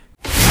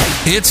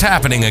It's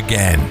happening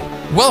again.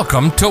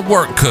 Welcome to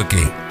Work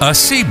Cookie, a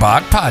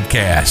CBOC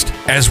podcast.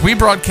 As we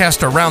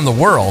broadcast around the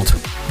world,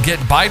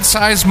 get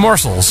bite-sized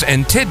morsels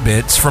and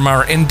tidbits from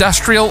our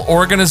industrial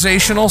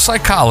organizational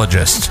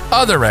psychologists,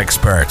 other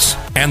experts,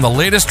 and the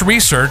latest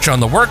research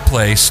on the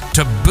workplace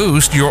to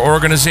boost your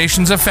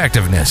organization's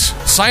effectiveness.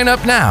 Sign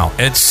up now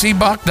at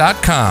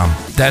cboc.com.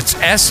 That's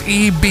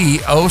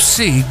SEBOC.com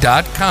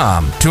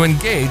to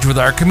engage with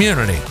our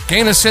community,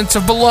 gain a sense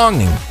of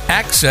belonging,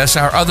 access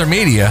our other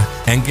media,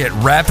 and get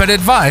rapid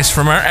advice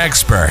from our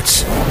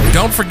experts.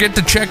 Don't forget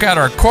to check out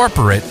our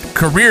corporate,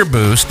 career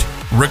boost,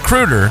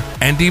 recruiter,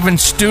 and even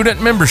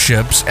student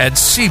memberships at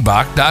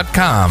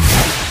cboc.com.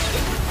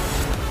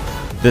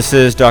 This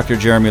is Dr.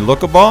 Jeremy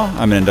Lukabaugh.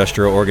 I'm an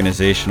industrial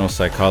organizational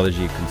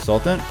psychology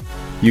consultant.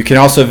 You can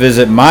also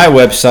visit my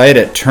website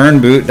at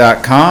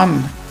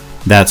turnboot.com.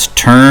 That's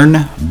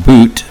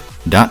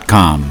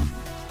turnboot.com.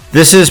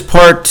 This is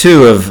part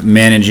 2 of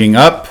managing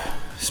up,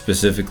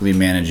 specifically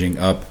managing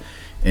up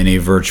in a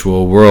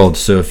virtual world.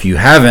 So if you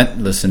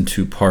haven't listened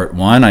to part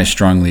 1, I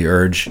strongly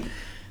urge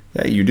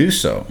that you do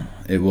so.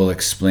 It will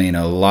explain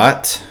a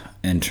lot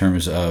in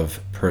terms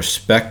of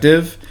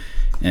perspective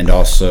and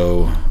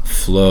also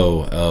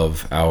flow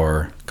of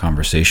our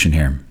conversation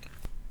here.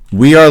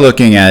 We are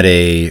looking at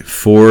a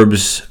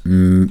Forbes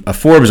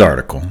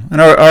article, an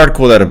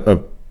article that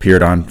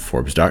appeared on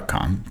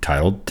Forbes.com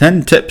titled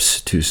 10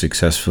 Tips to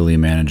Successfully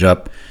Manage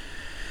Up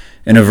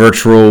in a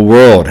Virtual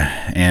World.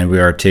 And we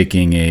are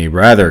taking a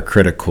rather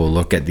critical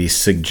look at the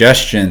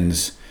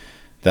suggestions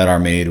that are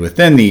made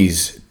within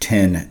these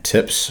 10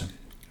 tips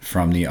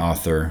from the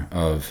author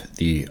of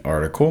the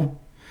article.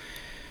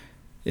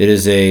 It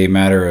is a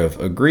matter of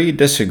agree,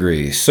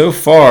 disagree. So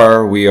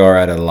far, we are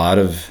at a lot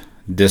of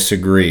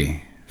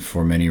disagree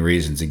for many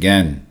reasons.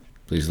 Again,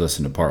 please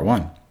listen to part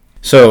 1.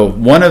 So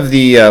one of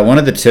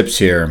the tips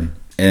here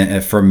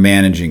for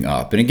managing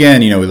up, and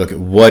again, we look at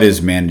what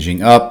is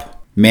managing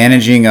up.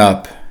 Managing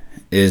up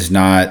is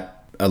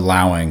not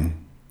allowing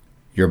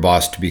your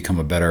boss to become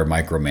a better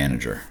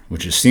micromanager,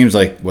 which it seems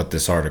like what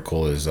this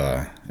article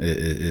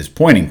is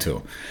pointing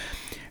to.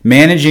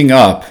 Managing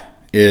up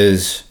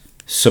is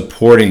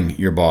supporting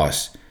your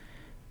boss,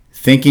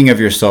 thinking of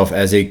yourself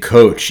as a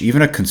coach,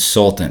 even a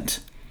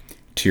consultant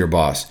to your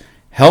boss,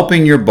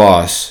 helping your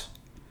boss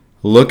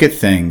look at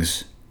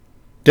things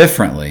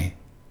differently,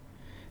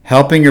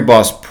 helping your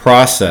boss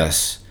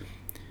process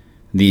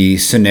the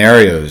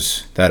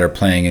scenarios that are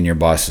playing in your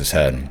boss's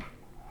head,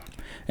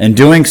 and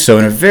doing so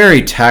in a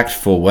very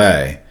tactful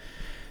way,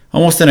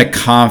 almost in a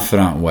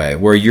confident way,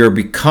 where you're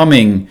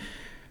becoming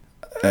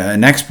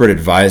an expert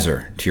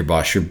advisor to your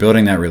boss. You're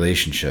building that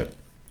relationship.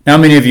 Now,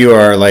 many of you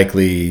are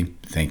likely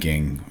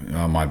thinking,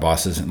 oh, my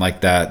boss isn't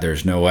like that.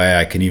 There's no way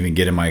I can even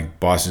get in my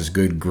boss's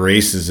good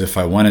graces if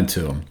I wanted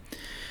to.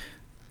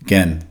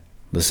 Again,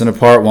 listen to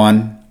part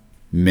 1,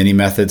 many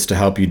methods to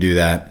help you do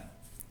that.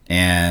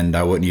 And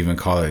I wouldn't even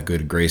call it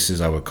good graces.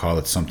 I would call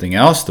it something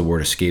else. The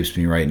word escapes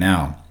me right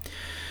now.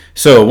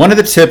 So one of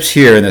the tips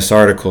here in this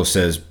article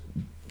says,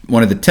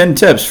 one of the 10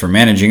 tips for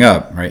managing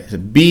up,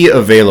 right? Be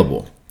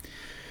available.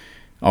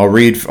 I'll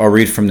read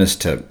from this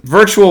tip.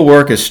 Virtual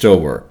work is still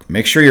work.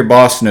 Make sure your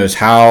boss knows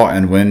how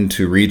and when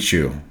to reach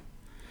you.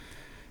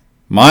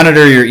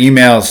 Monitor your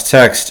emails,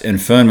 text,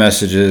 and phone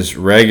messages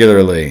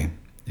regularly.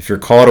 If you're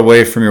called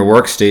away from your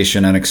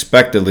workstation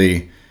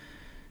unexpectedly,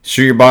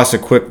 shoot your boss a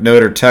quick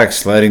note or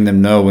text letting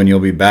them know when you'll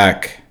be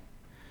back.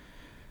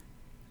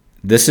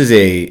 This is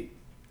a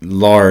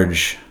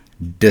large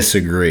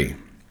disagree.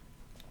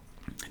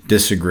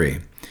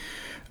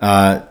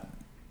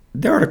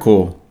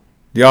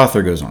 The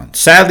author goes on.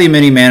 Sadly,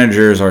 many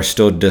managers are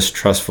still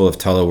distrustful of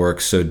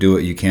telework, so do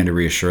what you can to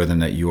reassure them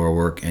that you are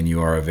work and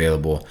you are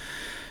available.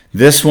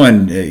 This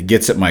one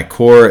gets at my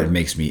core. It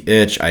makes me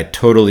itch. I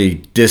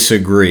totally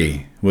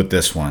disagree with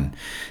this one.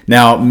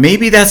 Now,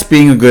 maybe that's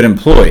being a good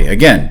employee.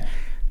 Again,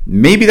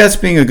 maybe that's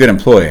being a good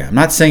employee. I'm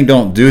not saying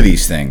don't do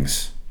these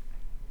things,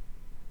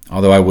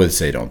 although I would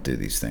say don't do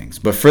these things.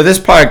 But for this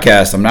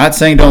podcast, I'm not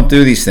saying don't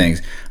do these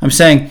things. I'm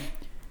saying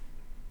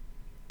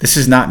this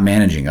is not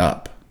managing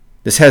up.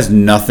 This has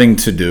nothing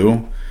to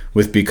do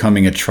with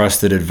becoming a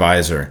trusted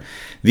advisor.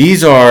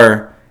 These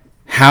are,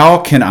 how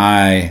can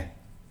I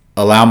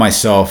allow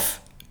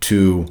myself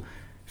to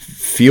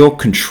feel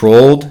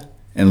controlled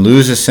and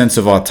lose a sense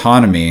of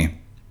autonomy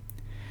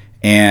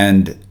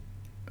and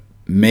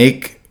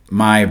make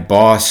my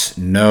boss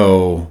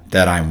know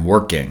that I'm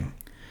working?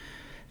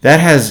 That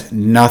has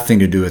nothing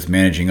to do with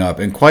managing up.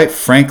 And quite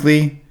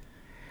frankly,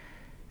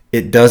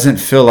 it doesn't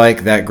feel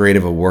like that great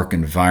of a work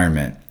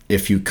environment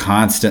if you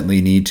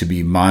constantly need to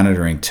be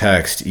monitoring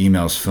text,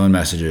 emails, phone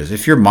messages.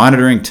 If you're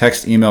monitoring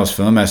text, emails,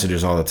 phone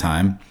messages all the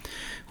time,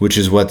 which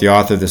is what the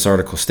author of this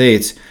article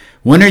states,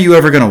 when are you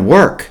ever going to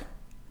work?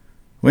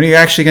 When are you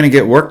actually going to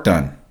get work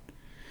done?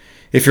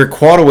 If you're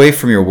called away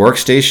from your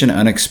workstation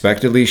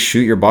unexpectedly,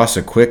 shoot your boss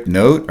a quick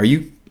note.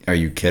 Are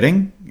you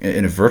kidding?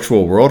 In a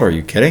virtual world, are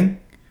you kidding?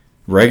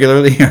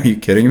 Regularly, are you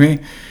kidding me?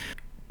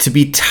 To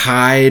be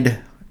tied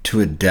to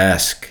a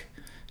desk,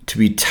 to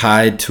be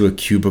tied to a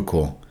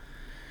cubicle,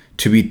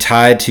 to be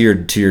tied to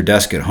your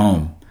desk at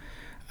home.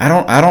 I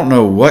don't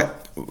know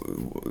what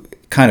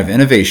kind of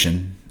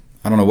innovation,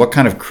 I don't know what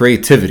kind of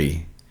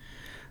creativity,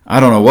 I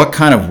don't know what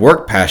kind of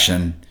work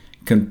passion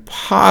can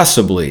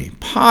possibly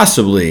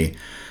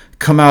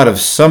come out of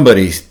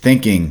somebody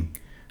thinking,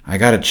 I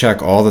got to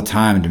check all the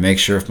time to make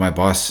sure if my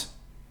boss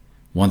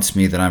wants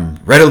me that I'm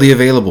readily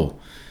available,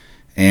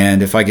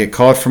 and if I get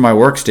called from my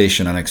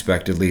workstation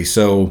unexpectedly.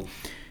 So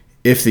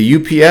if the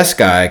UPS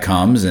guy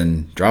comes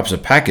and drops a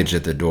package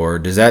at the door,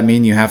 does that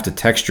mean you have to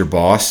text your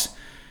boss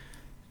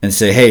and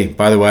say, hey,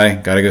 by the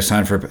way, got to go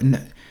sign for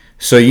a...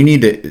 So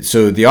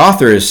the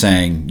author is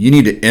saying you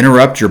need to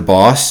interrupt your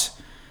boss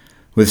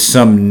with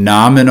some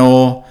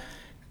nominal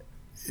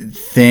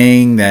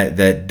thing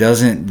that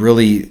doesn't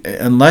really,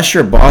 unless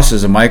your boss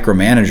is a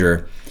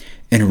micromanager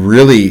and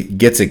really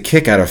gets a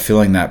kick out of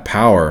feeling that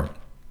power,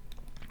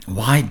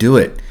 why do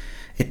it?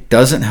 It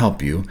doesn't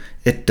help you.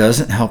 It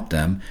doesn't help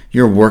them.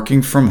 You're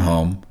working from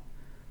home.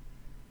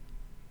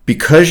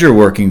 Because you're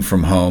working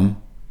from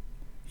home,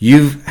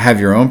 you have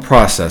your own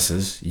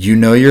processes. You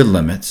know your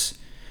limits.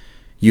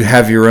 You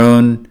have your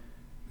own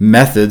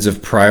methods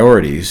of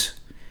priorities.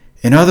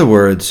 In other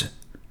words,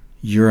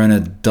 you're an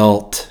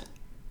adult.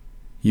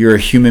 You're a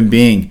human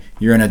being.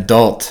 You're an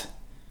adult.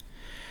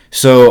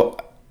 So,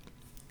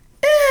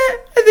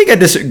 I think I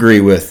disagree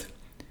with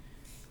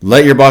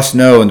let your boss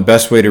know and the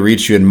best way to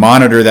reach you and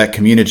monitor that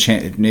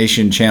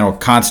communication channel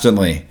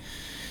constantly.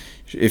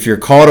 If you're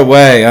called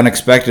away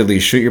unexpectedly,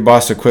 shoot your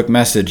boss a quick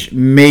message.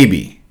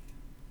 Maybe.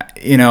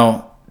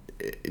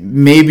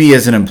 Maybe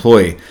as an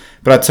employee.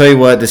 But I'll tell you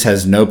what, this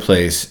has no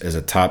place as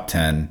a top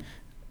 10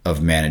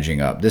 of managing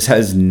up. This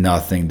has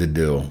nothing to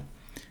do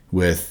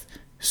with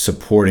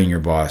supporting your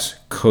boss,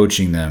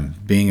 coaching them,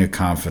 being a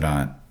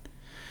confidant,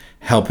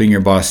 helping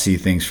your boss see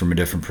things from a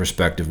different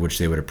perspective, which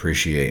they would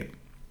appreciate.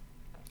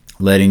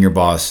 Letting your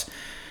boss,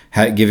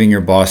 giving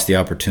your boss the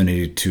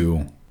opportunity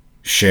to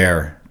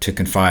share, to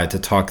confide, to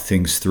talk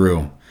things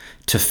through,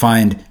 to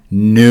find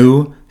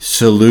new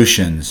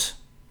solutions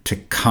to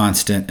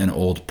constant and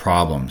old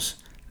problems.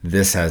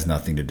 This has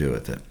nothing to do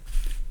with it.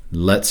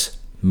 Let's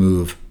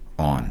move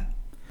on.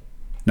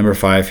 Number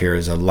 5 here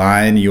is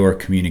align your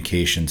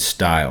communication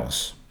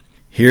styles.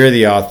 Here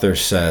the author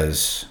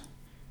says,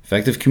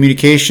 effective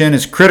communication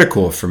is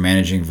critical for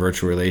managing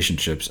virtual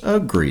relationships.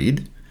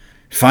 Agreed.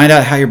 Find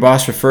out how your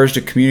boss prefers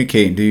to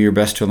communicate and do your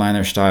best to align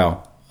their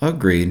style.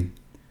 Agreed.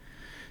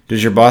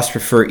 Does your boss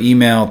prefer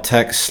email,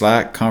 text,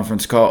 Slack,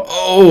 conference call?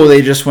 Oh,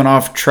 they just went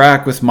off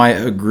track with my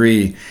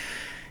agree.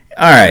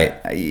 All right,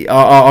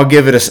 I'll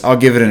give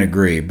it an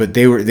agree. But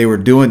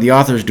the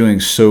author's doing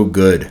so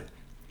good,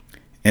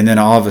 and then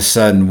all of a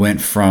sudden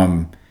went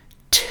from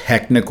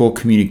technical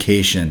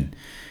communication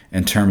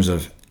in terms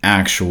of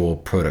actual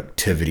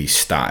productivity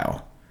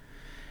style.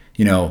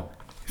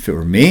 If it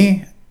were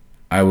me,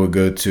 I would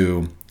go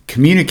to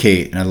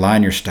communicate and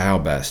align your style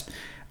best.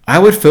 I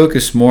would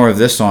focus more of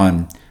this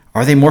on,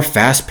 are they more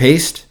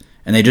fast-paced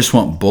and they just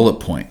want bullet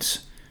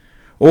points?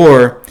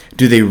 Or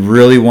do they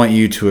really want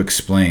you to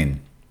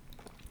explain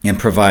and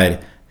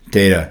provide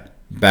data,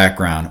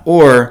 background?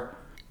 Or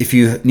if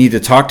you need to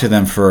talk to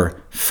them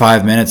for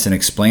 5 minutes and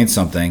explain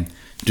something,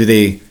 do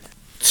they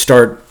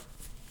start,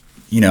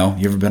 you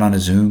ever been on a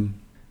Zoom,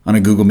 on a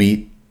Google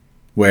Meet,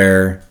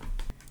 where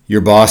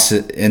your boss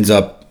ends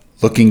up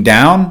looking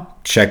down,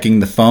 checking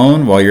the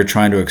phone while you're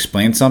trying to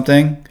explain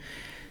something?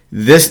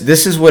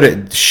 This is what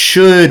it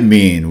should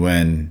mean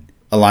when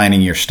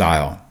aligning your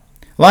style.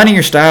 Aligning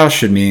your style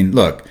should mean,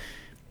 look,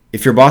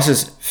 if your boss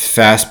is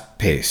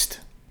fast-paced,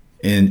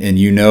 and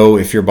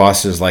if your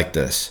boss is like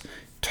this,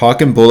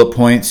 talk in bullet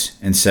points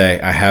and say,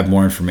 I have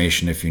more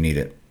information if you need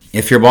it.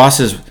 If your boss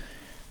is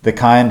the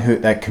kind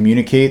that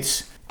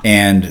communicates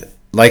and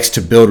likes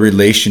to build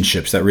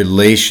relationships, that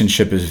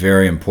relationship is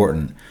very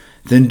important,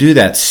 then do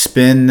that.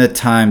 Spend the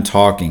time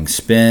talking.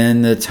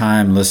 Spend the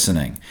time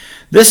listening.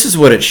 This is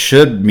what it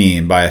should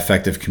mean by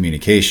effective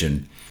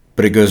communication,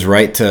 but it goes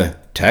right to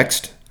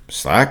text,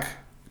 Slack,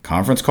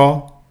 conference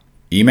call,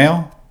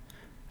 email.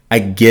 I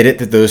get it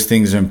that those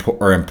things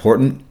are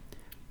important,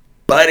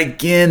 but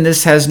again,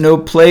 this has no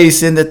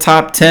place in the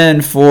top 10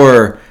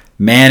 for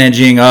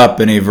managing up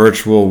in a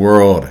virtual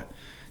world.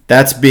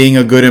 That's being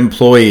a good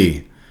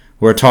employee.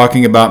 We're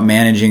talking about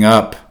managing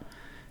up.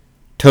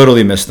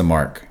 Totally missed the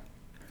mark.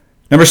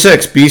 Number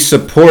 6, be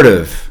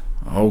supportive.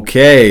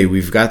 Okay,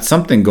 we've got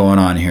something going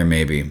on here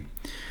maybe.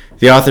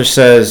 The author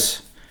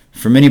says,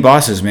 for many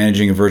bosses,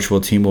 managing a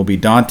virtual team will be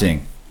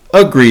daunting.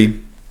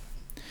 Agreed.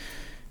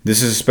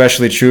 This is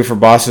especially true for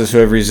bosses who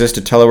have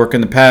resisted telework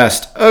in the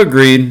past.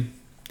 Agreed.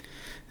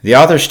 The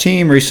author's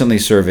team recently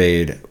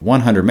surveyed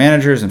 100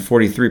 managers, and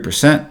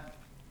 43%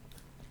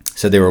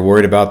 said they were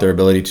worried about their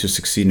ability to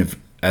succeed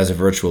as a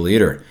virtual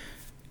leader.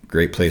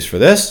 Great place for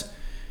this.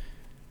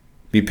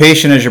 Be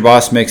patient as your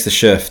boss makes the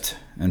shift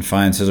and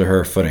finds his or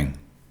her footing.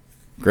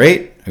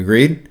 Great,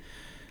 agreed.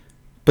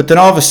 But then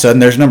all of a sudden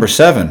there's number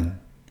 7.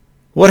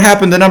 What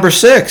happened to number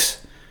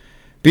 6?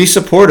 Be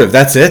supportive.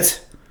 That's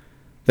it.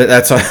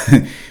 That's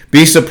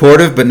be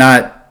supportive, but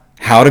not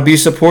how to be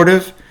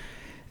supportive.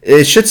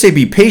 It should say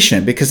be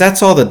patient, because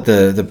that's all that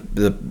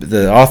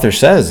the author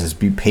says is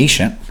be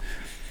patient.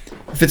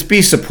 If it's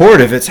be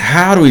supportive, it's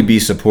how do we be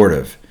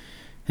supportive?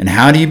 And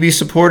how do you be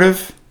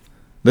supportive?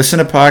 Listen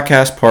to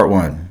podcast part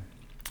 1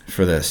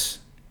 for this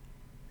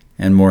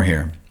and more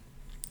here.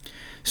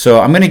 So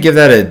I'm going to give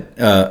that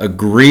a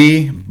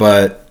agree,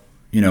 but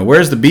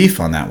where's the beef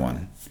on that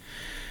one?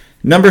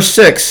 Number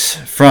 6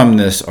 from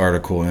this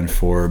article in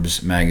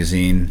Forbes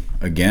magazine,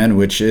 again,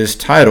 which is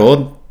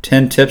titled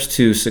 10 Tips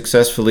to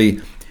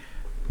Successfully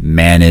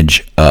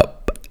Manage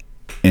Up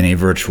in a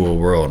Virtual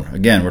World.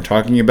 Again, we're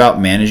talking about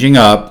managing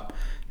up,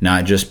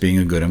 not just being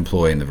a good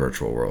employee in the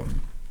virtual world.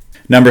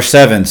 Number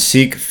 7,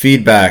 seek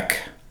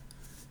feedback.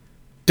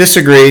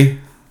 Disagree.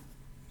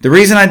 The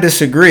reason I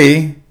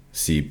disagree,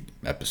 see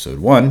episode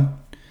 1,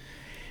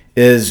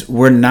 is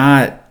we're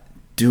not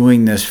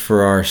doing this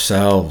for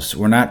ourselves.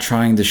 We're not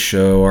trying to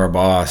show our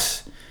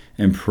boss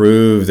and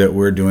prove that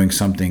we're doing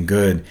something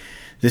good.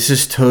 This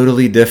is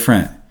totally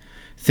different.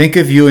 Think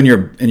of you and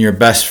your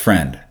best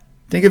friend.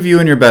 Think of you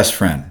and your best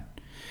friend.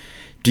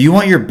 Do you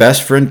want your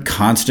best friend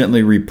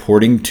constantly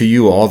reporting to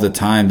you all the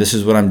time? This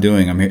is what I'm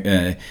doing. I'm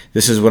here.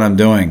 This is what I'm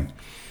doing.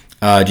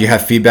 Do you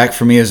have feedback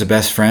for me as a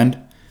best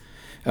friend?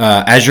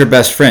 As your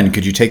best friend,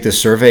 could you take this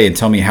survey and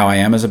tell me how I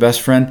am as a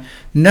best friend?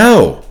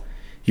 No.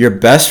 Your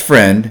best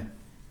friend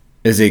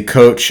is a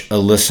coach, a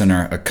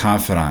listener, a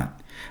confidant.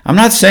 I'm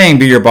not saying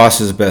be your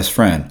boss's best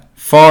friend.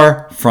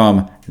 Far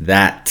from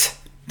that.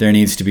 There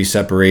needs to be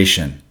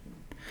separation.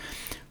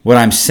 What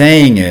I'm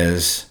saying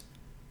is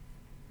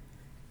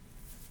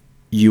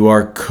you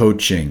are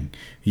coaching.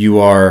 You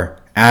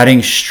are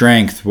adding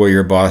strength where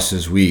your boss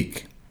is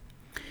weak.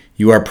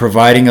 You are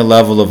providing a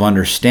level of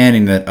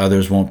understanding that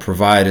others won't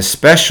provide,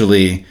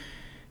 especially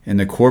in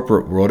the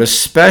corporate world,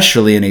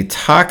 especially in a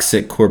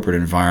toxic corporate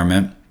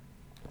environment,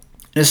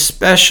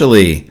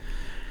 especially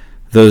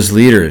those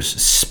leaders,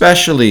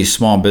 especially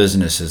small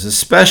businesses,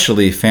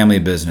 especially family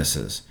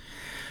businesses.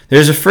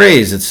 There's a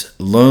phrase, it's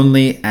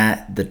lonely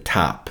at the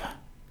top.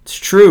 It's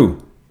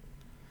true.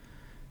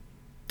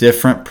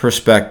 Different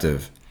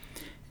perspective.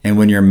 And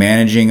when you're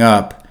managing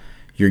up,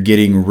 you're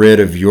getting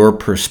rid of your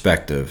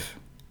perspective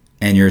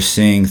and you're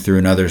seeing through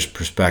another's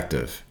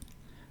perspective.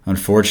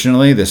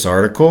 Unfortunately, this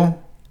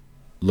article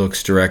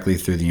looks directly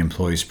through the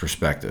employee's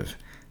perspective.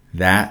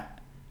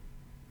 That,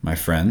 my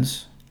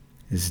friends,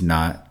 is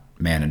not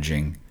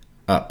managing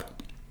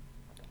up.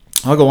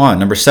 I'll go on.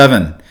 Number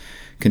 7,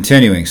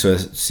 continuing. So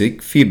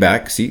seek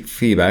feedback.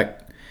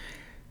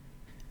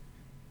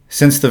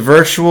 Since the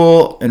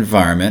virtual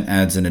environment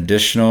adds an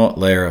additional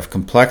layer of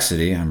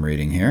complexity, I'm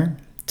reading here,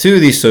 to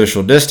the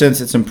social distance,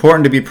 it's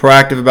important to be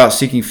proactive about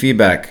seeking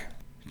feedback.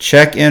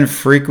 Check in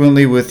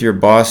frequently with your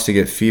boss to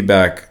get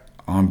feedback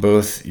on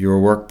both your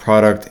work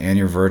product and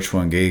your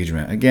virtual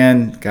engagement.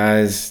 Again,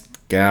 guys,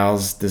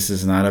 gals, this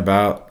is not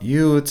about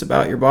you, it's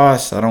about your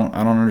boss. I don't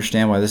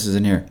understand why this is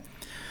in here.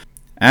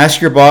 Ask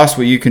your boss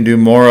what you can do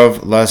more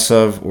of, less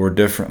of, or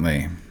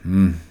differently.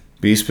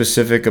 Be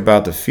specific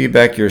about the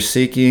feedback you're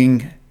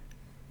seeking.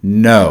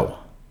 No.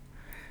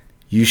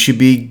 You should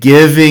be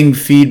giving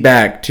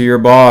feedback to your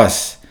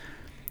boss.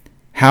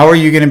 How are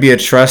you going to be a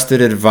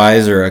trusted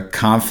advisor, a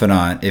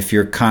confidant, if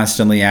you're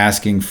constantly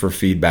asking for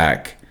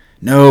feedback?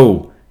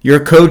 No,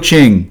 you're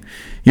coaching.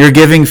 You're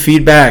giving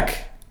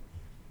feedback.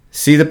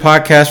 See the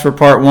podcast for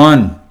part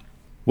 1.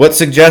 What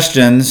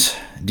suggestions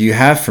do you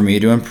have for me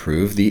to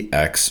improve the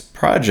X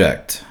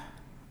project?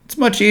 It's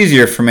much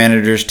easier for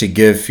managers to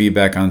give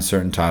feedback on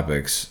certain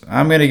topics.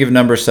 I'm going to give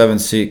number 7,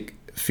 seek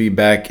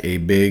feedback, a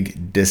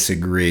big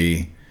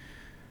disagree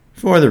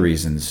for the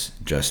reasons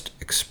just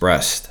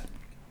expressed.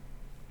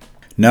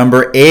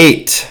 Number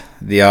 8,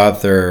 the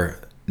author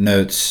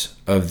notes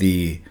of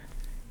the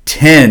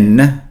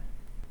 10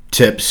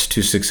 tips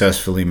to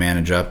successfully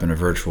manage up in a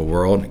virtual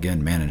world.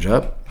 Again, manage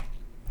up.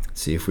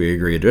 See if we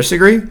agree or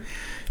disagree.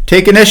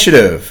 Take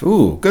initiative.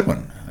 Ooh, good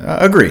one.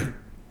 Agree.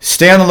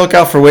 Stay on the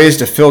lookout for ways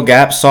to fill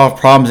gaps, solve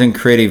problems, and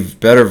create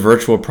better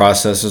virtual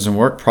processes and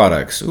work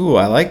products. Ooh,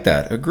 I like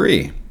that.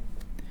 Agree.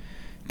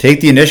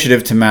 Take the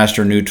initiative to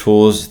master new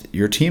tools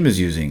your team is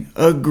using.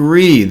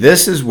 Agree.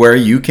 This is where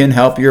you can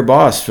help your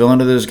boss fill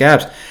into those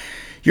gaps.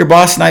 Your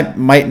boss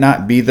might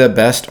not be the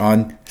best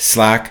on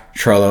Slack,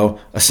 Trello,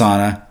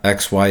 Asana,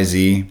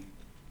 XYZ.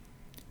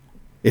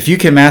 If you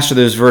can master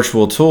those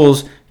virtual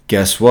tools,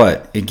 guess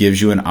what? It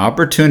gives you an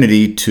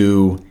opportunity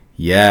to,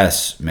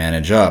 yes,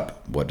 manage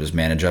up. What does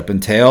manage up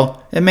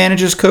entail? It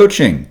manages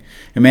coaching.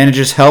 It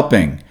manages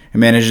helping. It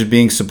manages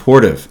being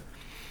supportive.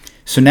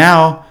 So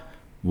now,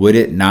 would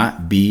it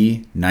not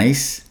be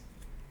nice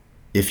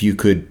if you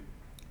could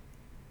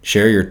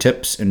share your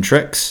tips and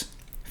tricks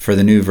for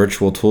the new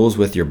virtual tools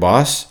with your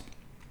boss?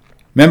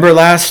 Remember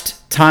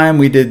last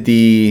time in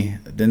the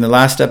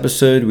last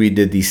episode, we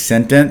did the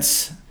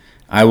sentence,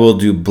 I will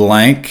do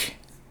blank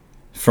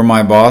for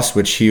my boss,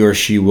 which he or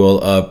she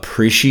will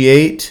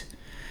appreciate.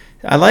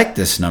 I like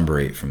this number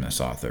 8 from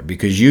this author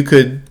because you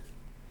could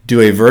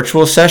do a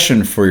virtual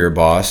session for your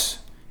boss,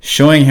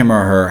 showing him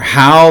or her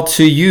how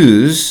to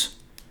use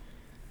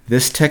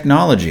this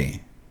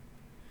technology.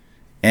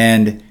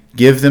 and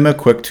give them a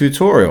quick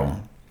tutorial,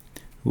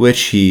 which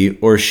he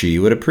or she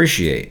would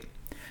appreciate.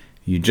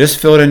 You just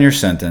filled in your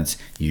sentence.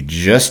 You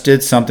just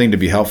did something to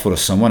be helpful to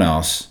someone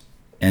else,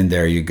 and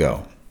there you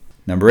go.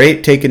 Number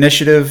 8, take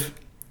initiative.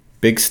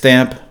 Big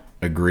stamp.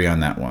 Agree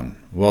on that one.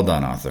 Well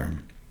done, author.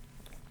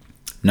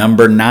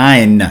 Number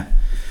 9,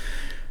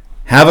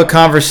 have a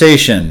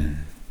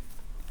conversation.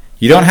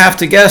 You don't have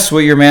to guess what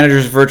your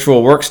manager's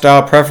virtual work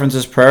style,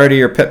 preferences,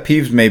 priority, or pet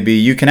peeves may be.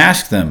 You can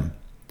ask them.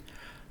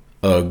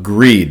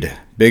 Agreed.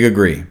 Big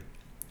agree.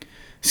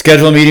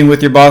 Schedule a meeting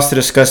with your boss to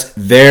discuss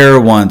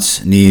their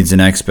wants, needs,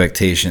 and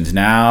expectations.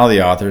 Now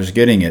the author's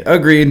getting it.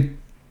 Agreed.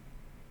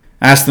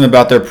 Ask them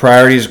about their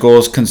priorities,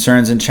 goals,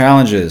 concerns, and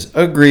challenges.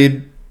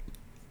 Agreed.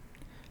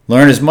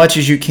 Learn as much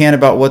as you can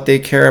about what they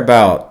care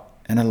about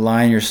and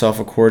align yourself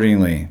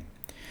accordingly.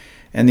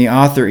 And the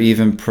author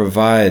even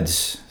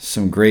provides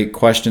some great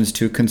questions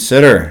to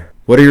consider.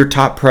 What are your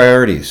top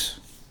priorities?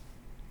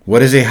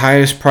 What is a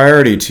highest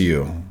priority to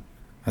you?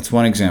 That's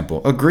one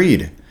example.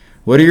 Agreed.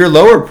 What are your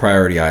lower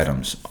priority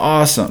items?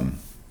 Awesome.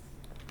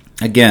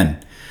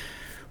 Again,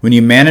 when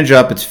you manage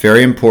up, it's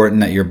very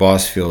important that your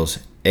boss feels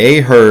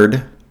A,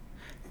 heard,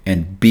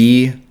 and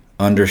B,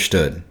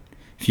 understood.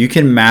 If you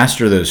can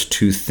master those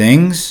two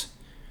things,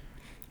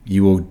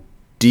 you will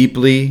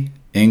deeply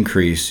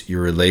increase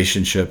your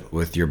relationship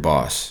with your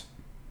boss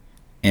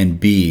and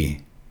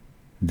be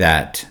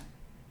that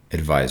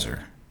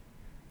advisor.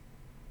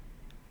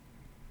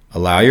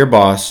 Allow your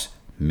boss,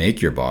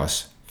 make your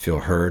boss feel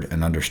heard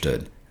and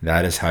understood.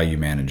 That is how you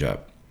manage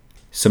up.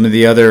 Some of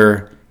the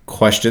other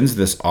questions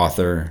this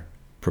author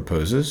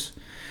proposes.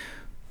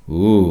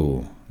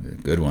 Ooh,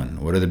 good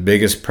one. What are the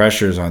biggest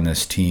pressures on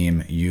this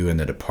team, you and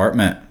the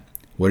department?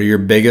 What are your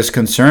biggest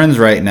concerns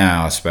right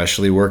now,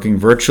 especially working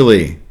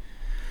virtually?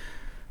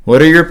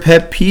 What are your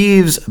pet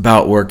peeves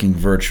about working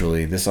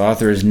virtually? This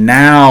author is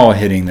now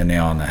hitting the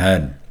nail on the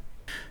head.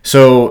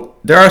 So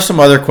there are some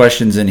other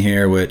questions in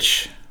here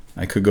which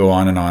I could go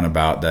on and on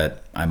about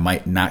that I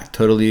might not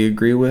totally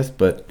agree with,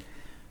 but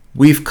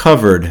we've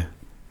covered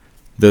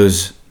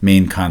those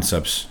main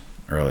concepts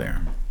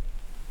earlier.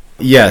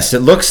 Yes, it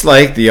looks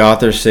like the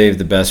author saved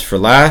the best for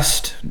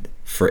last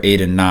for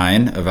 8 and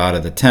 9 of out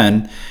of the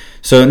 10.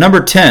 So number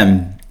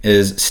 10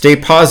 is stay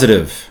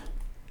positive.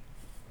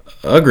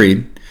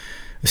 Agreed.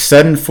 A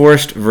sudden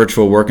forced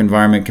virtual work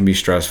environment can be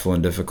stressful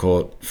and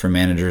difficult for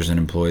managers and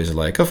employees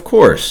alike. Of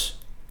course.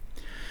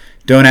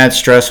 Don't add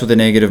stress with a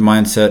negative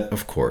mindset.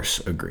 Of course.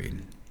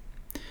 Agreed.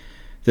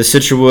 The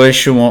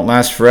situation won't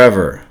last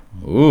forever.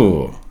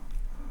 Ooh.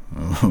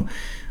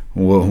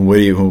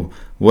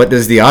 What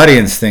does the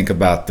audience think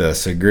about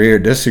this? Agree or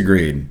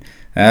disagreed?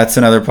 That's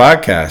another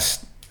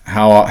podcast.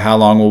 How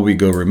long will we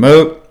go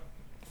remote?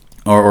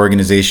 Our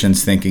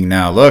organization's thinking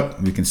now,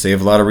 look, we can save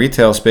a lot of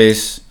retail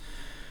space,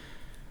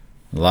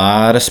 a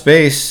lot of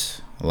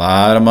space, a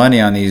lot of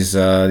money on these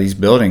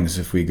buildings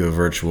if we go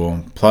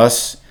virtual.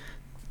 Plus,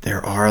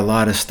 there are a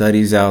lot of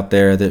studies out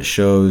there that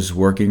shows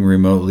working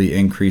remotely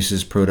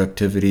increases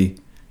productivity,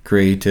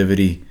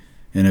 creativity,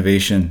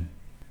 innovation.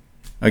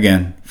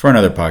 Again, for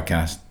another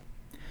podcast.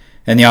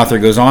 And the author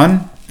goes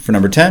on for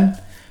number 10.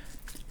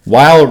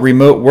 While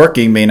remote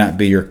working may not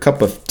be your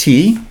cup of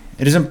tea,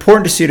 it is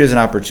important to see it as an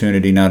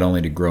opportunity not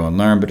only to grow and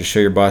learn, but to show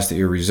your boss that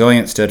you're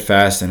resilient,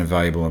 steadfast, and a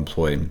valuable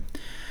employee.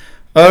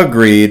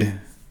 Agreed.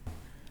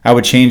 I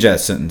would change that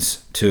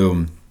sentence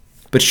to,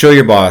 but show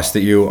your boss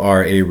that you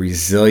are a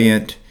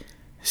resilient,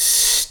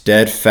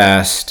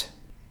 steadfast,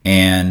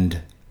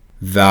 and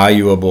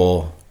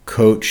valuable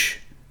coach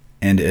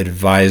and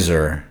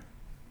advisor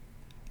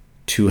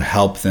to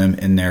help them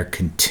in their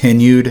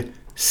continued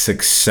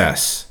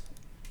success.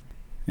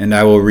 And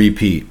I will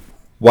repeat,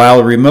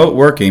 while remote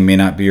working may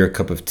not be your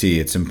cup of tea,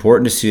 it's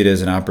important to see it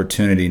as an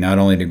opportunity not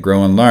only to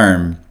grow and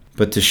learn,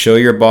 but to show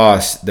your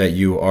boss that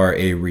you are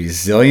a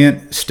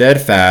resilient,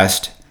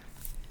 steadfast,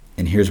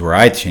 and here's where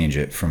I change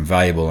it from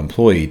valuable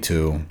employee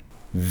to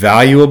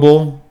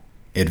valuable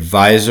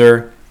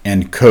advisor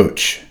and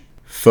coach,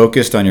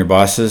 focused on your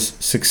boss's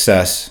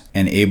success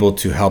and able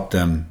to help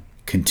them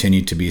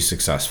continue to be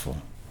successful.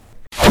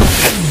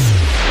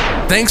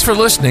 Thanks for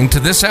listening to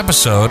this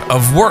episode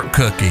of Work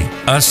Cookie,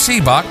 a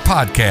CBOC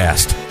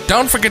podcast.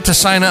 Don't forget to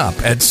sign up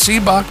at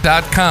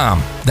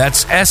cboc.com.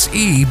 That's SEBOC.com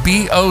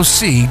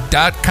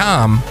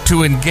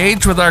to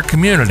engage with our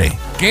community,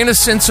 gain a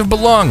sense of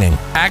belonging,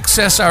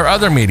 access our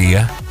other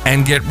media,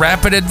 and get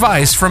rapid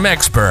advice from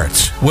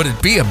experts. Would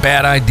it be a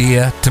bad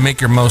idea to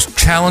make your most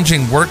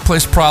challenging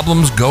workplace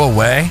problems go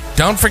away?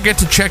 Don't forget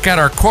to check out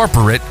our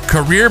corporate,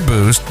 career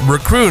boost,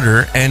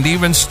 recruiter, and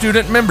even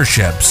student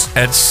memberships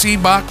at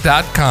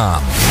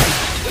cboc.com.